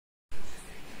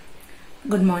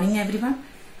Good morning everyone.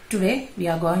 Today we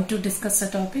are going to discuss the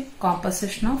topic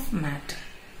composition of matter.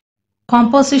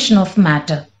 Composition of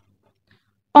matter.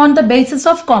 On the basis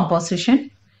of composition,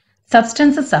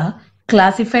 substances are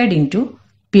classified into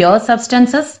pure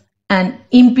substances and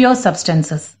impure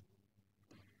substances.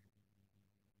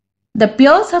 The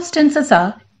pure substances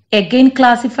are again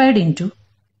classified into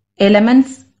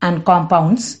elements and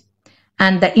compounds,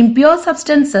 and the impure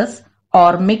substances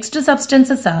or mixed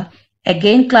substances are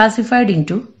again classified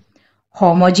into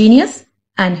homogeneous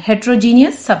and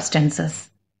heterogeneous substances.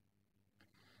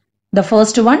 The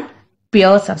first one,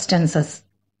 pure substances.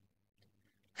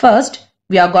 First,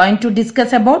 we are going to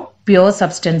discuss about pure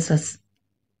substances.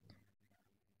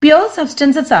 Pure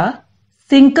substances are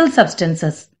single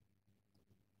substances.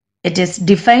 It is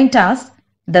defined as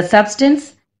the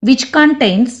substance which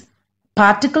contains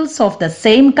particles of the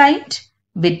same kind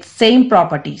with same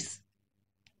properties.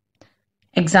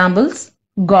 Examples: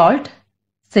 gold,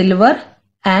 silver,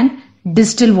 and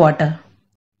distilled water.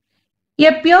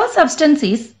 A pure substance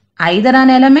is either an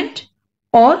element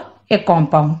or a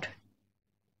compound.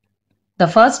 The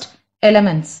first,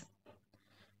 elements.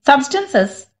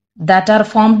 Substances that are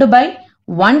formed by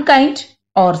one kind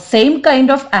or same kind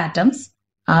of atoms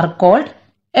are called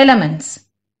elements.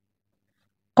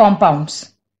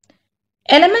 Compounds.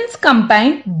 Elements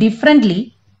combine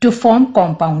differently to form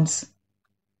compounds.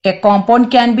 A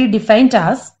compound can be defined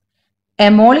as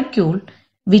a molecule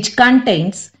which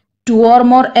contains two or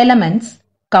more elements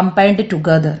combined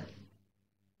together.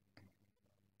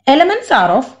 Elements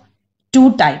are of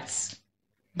two types.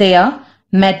 They are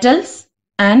metals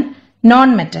and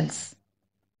non-metals.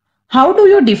 How do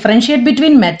you differentiate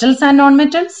between metals and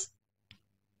non-metals?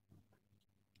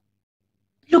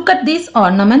 Look at these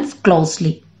ornaments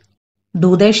closely.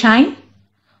 Do they shine?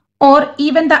 Or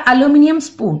even the aluminium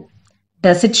spoon,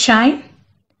 does it shine?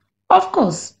 Of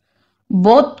course,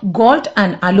 both gold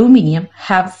and aluminium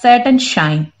have certain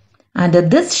shine, and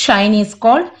this shine is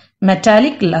called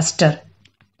metallic luster.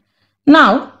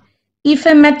 Now, if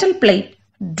a metal plate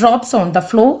drops on the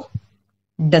floor,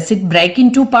 does it break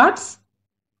into parts?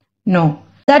 No,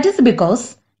 that is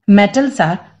because metals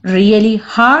are really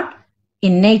hard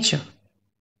in nature.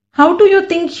 How do you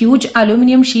think huge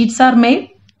aluminium sheets are made?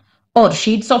 Or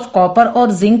sheets of copper or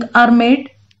zinc are made?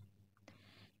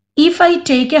 If I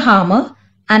take a hammer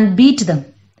and beat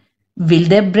them, will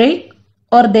they break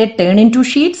or they turn into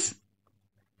sheets?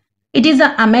 It is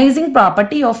an amazing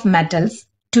property of metals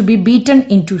to be beaten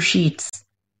into sheets,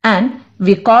 and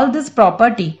we call this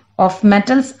property of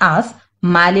metals as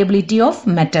malleability of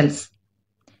metals.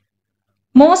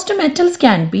 Most metals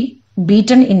can be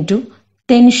beaten into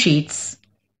thin sheets.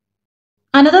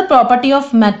 Another property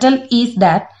of metal is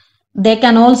that they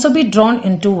can also be drawn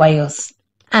into wires,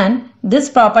 and this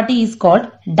property is called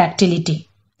ductility.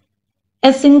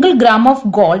 A single gram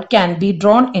of gold can be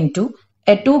drawn into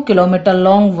a 2-kilometer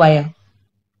long wire.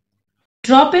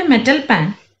 Drop a metal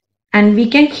pan and we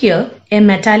can hear a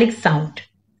metallic sound.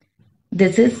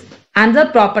 This is another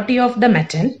property of the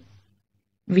metal.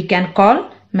 We can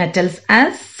call metals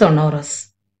as sonorous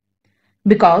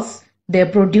because they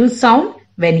produce sound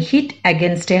when hit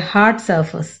against a hard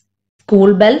surface.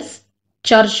 School bells,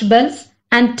 church bells,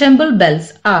 and temple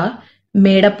bells are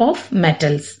made up of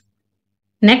metals.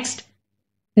 Next,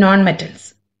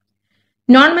 non-metals.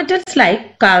 Non-metals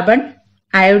like carbon,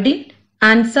 iodine,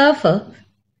 and sulfur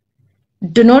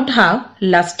do not have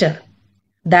luster.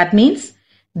 That means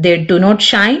they do not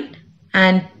shine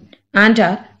and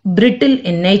are brittle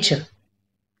in nature.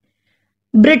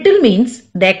 Brittle means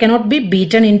they cannot be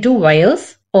beaten into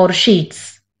wires or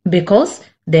sheets because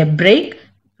they break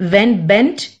when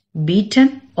bent,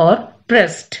 beaten, or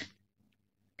pressed.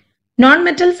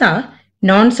 Non-metals are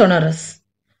non-sonorous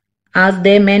as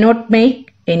they may not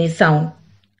make any sound.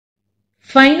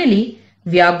 Finally,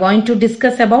 we are going to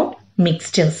discuss about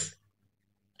mixtures.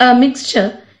 A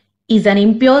mixture is an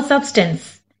impure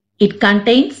substance. It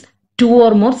contains two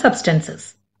or more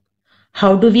substances.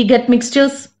 How do we get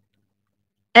mixtures?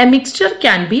 A mixture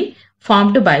can be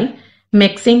formed by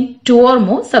mixing two or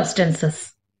more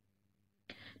substances.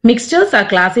 Mixtures are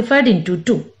classified into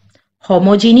two,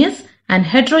 homogeneous and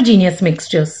heterogeneous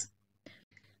mixtures.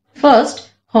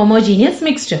 First, homogeneous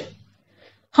mixture.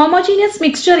 Homogeneous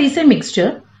mixture is a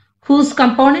mixture whose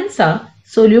components are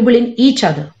soluble in each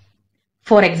other.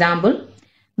 For example,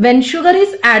 when sugar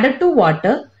is added to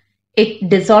water, it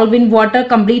dissolves in water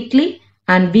completely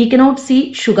and we cannot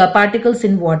see sugar particles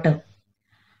in water.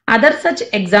 Other such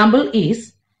example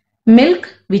is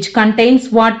milk, which contains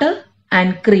water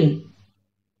and cream.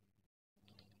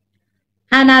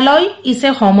 An alloy is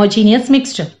a homogeneous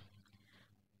mixture.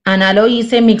 An alloy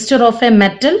is a mixture of a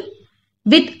metal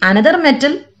with another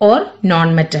metal or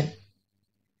non-metal.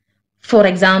 For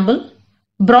example,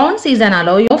 bronze is an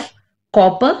alloy of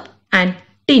copper and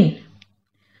tin.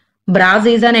 Brass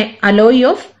is an alloy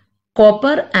of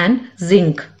copper and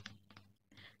zinc.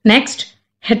 Next,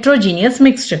 heterogeneous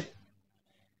mixture.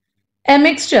 A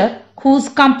mixture whose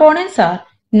components are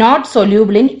not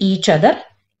soluble in each other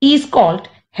is called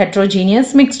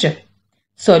heterogeneous mixture.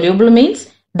 Soluble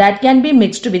means that can be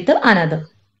mixed with another.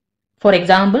 For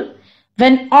example,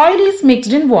 when oil is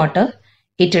mixed in water,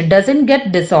 it doesn't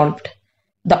get dissolved.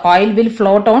 The oil will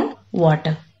float on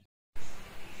water.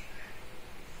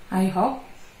 I hope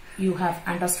you have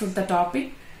understood the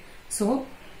topic. So,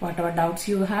 whatever doubts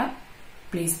you have,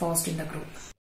 please post in the group.